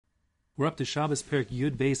We're up to Shabbos Perek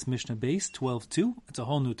Yud Beis Mishnah Beis 12.2. It's a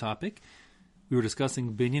whole new topic. We were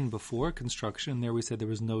discussing binyan before, construction, and there we said there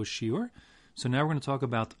was no shiur. So now we're going to talk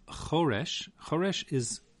about choresh. Choresh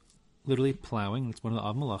is literally plowing. It's one of the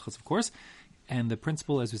av malachas, of course. And the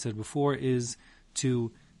principle, as we said before, is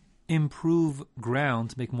to improve ground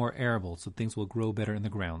to make more arable, so things will grow better in the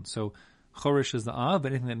ground. So choresh is the av,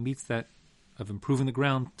 but anything that meets that of improving the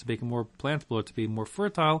ground to make it more plantable or to be more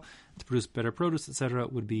fertile, to produce better produce, etc.,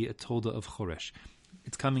 would be a tolda of choresh.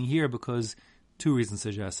 It's coming here because two reasons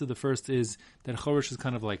suggested. The first is that choresh is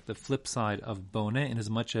kind of like the flip side of boneh, in as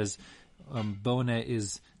much as boneh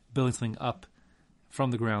is building something up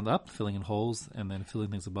from the ground up, filling in holes and then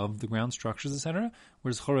filling things above the ground, structures, etc.,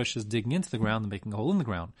 whereas choresh is digging into the ground and making a hole in the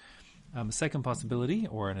ground. A second possibility,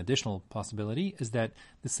 or an additional possibility, is that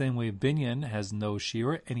the same way binyan has no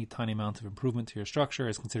shiur, any tiny amount of improvement to your structure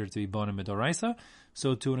is considered to be boneh midoraisa.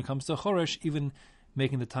 So too, when it comes to choresh, even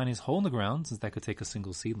making the tiniest hole in the ground, since that could take a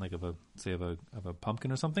single seed, like of a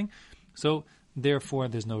pumpkin or something. So therefore,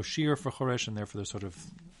 there's no shiur for choresh, and therefore they're sort of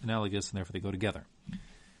analogous, and therefore they go together.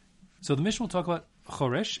 So the Mishnah will talk about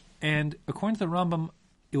choresh, and according to the Rambam,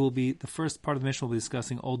 it will be, the first part of the Mishnah will be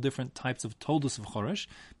discussing all different types of toldos of choresh,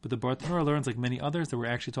 but the Bartanura learns, like many others, that we're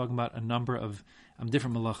actually talking about a number of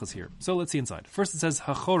different malachas here. So let's see inside. First it says,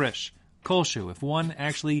 ha-choresh, kolshu, if one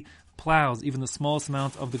actually plows even the smallest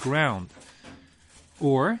amount of the ground,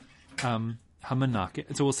 or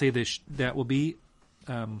hamanake. So we'll say this, that will be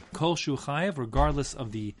kolshu chayev, regardless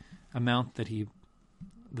of the amount that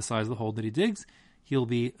the size of the hole that he digs, he'll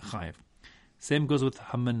be chayev. Same goes with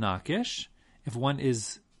hamanakesh. If one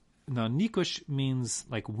is, now nikush means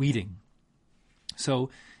like weeding.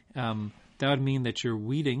 So that would mean that you're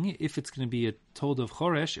weeding. If it's going to be a told of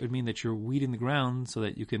choresh, it would mean that you're weeding the ground so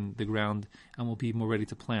that the ground will be more ready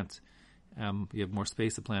to plant. You have more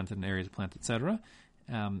space to plant and an area to plant, etc.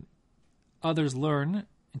 Others learn,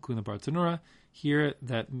 including the Bartanura, here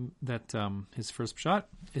that his first pshat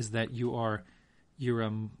is that you're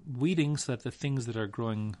weeding so that the things that are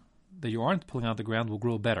growing, that you aren't pulling out of the ground, will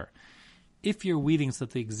grow better. If you're weeding so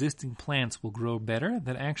that the existing plants will grow better,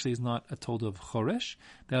 that actually is not a tolda of choresh.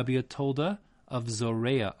 That would be a tolda of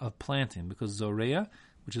zoreya, of planting, because zoreya,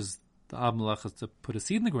 which is the av malach, is to put a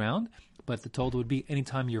seed in the ground, but the tolda would be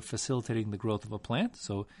anytime you're facilitating the growth of a plant.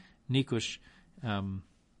 So nikush,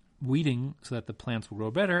 weeding so that the plants will grow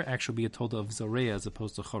better, actually be a tolda of zoreya as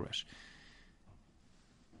opposed to choresh.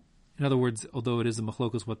 In other words, although it is a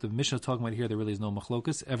machlokus, what the Mishnah is talking about here, there really is no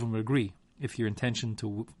machlokus. Everyone would agree. If your intention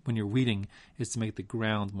to, when you're weeding, is to make the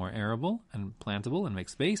ground more arable and plantable and make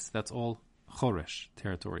space, that's all choresh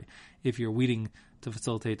territory. If you're weeding to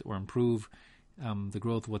facilitate or improve the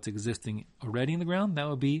growth of what's existing already in the ground, that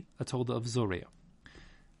would be a tolda of zoreya.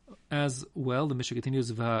 As well, the Mishnah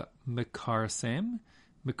continues, mekarsem.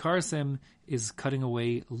 Mekarsem is cutting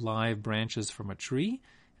away live branches from a tree,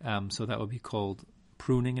 so that would be called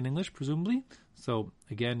pruning in English, presumably. So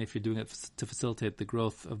again, if you're doing it to facilitate the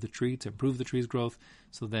growth of the tree, to improve the tree's growth,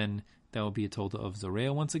 so then that will be a tolda of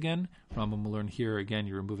zoreya once again. Rambam will learn here, again,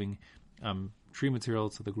 you're removing tree material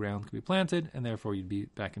so the ground can be planted, and therefore you'd be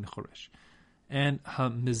back in choresh. And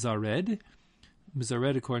mizared,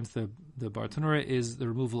 according to the Bartanura, is the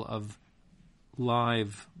removal of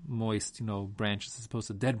live, moist, branches as opposed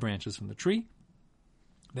to dead branches from the tree.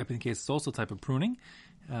 That being the case, it's also a type of pruning.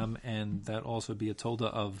 And that also would be a tolda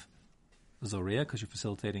of zoreya, because you're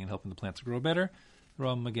facilitating and helping the plants to grow better. The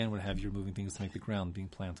Rambam again would have you removing things to make the ground being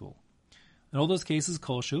plantable. In all those cases,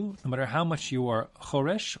 kolshu, no matter how much you are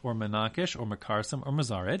choresh or menakesh or mekarsem or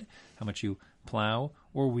mazared, how much you plow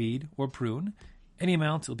or weed or prune, any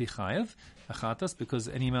amount will be chayev, achatas, because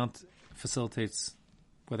any amount facilitates,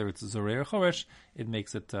 whether it's zoreya or choresh, it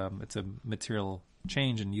makes it, it's a material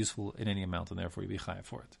change and useful in any amount, and therefore you'll be chayev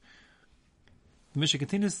for it. The Mishnah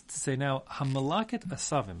continues to say now, malaket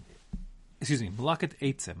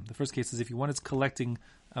eitzim. The first case is if one is collecting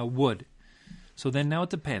wood. So then now it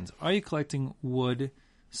depends. Are you collecting wood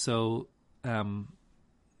so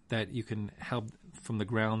that you can help from the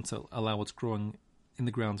ground to allow what's growing in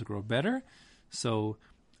the ground to grow better? So,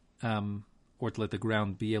 or to let the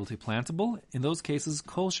ground be able to be plantable? In those cases,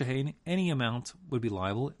 kol shehein, any amount would be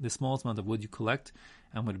liable. The smallest amount of wood you collect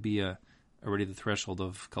would be already the threshold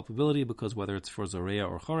of culpability, because whether it's for zoreya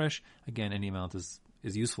or choresh, again, any amount is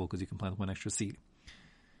useful because you can plant one extra seed.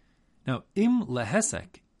 Now, im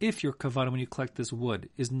lehesek, if your kavanah when you collect this wood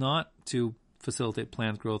is not to facilitate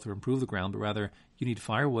plant growth or improve the ground, but rather you need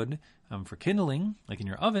firewood for kindling, like in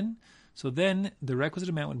your oven, so then the requisite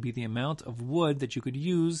amount would be the amount of wood that you could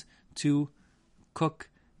use to cook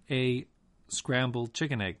a scrambled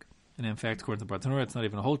chicken egg. And in fact, according to Bartanura, it's not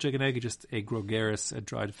even a whole chicken egg, it's just a grogeris, a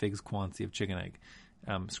dried figs quantity of chicken egg,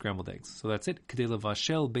 scrambled eggs. So that's it. Kedela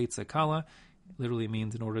vashel beitza kala literally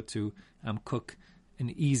means in order to cook an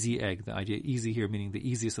easy egg. The idea easy here meaning the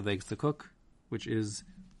easiest of eggs to cook, which is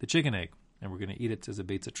the chicken egg. And we're going to eat it as a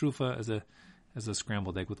beitza trufa, as a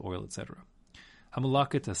scrambled egg with oil, etc.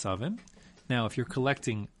 Hamalaket asavim. Now, if you're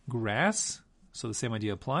collecting grass, so the same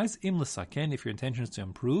idea applies. Im l'saken, if your intention is to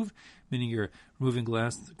improve, meaning you're removing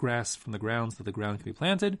grass from the ground so that the ground can be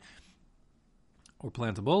planted or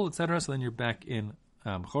plantable, etc. So then you're back in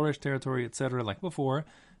choresh territory, etc., like before.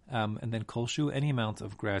 And then kolshu, any amount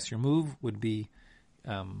of grass you remove would be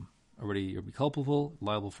you'd be culpable,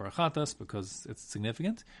 liable for achatas because it's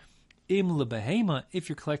significant. Im lebehema, if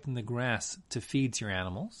you're collecting the grass to feed to your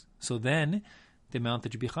animals, so then the amount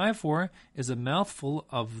that you'd be chayav for is a mouthful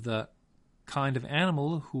of the kind of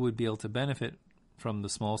animal who would be able to benefit from the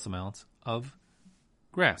smallest amount of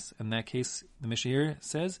grass. In that case, the Mishnah here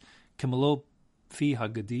says, Kemelo fi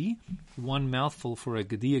hagadi, one mouthful for a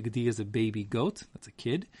gadi. A gadi is a baby goat, that's a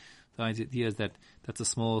kid. The idea is that that's the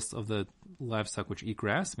smallest of the livestock which eat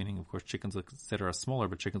grass, meaning, of course, chickens, etc., are smaller,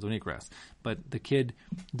 but chickens don't eat grass. But the kid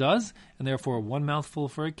does, and therefore one mouthful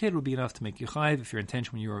for a kid would be enough to make you chayav if your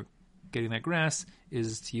intention when you're getting that grass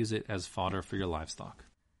is to use it as fodder for your livestock.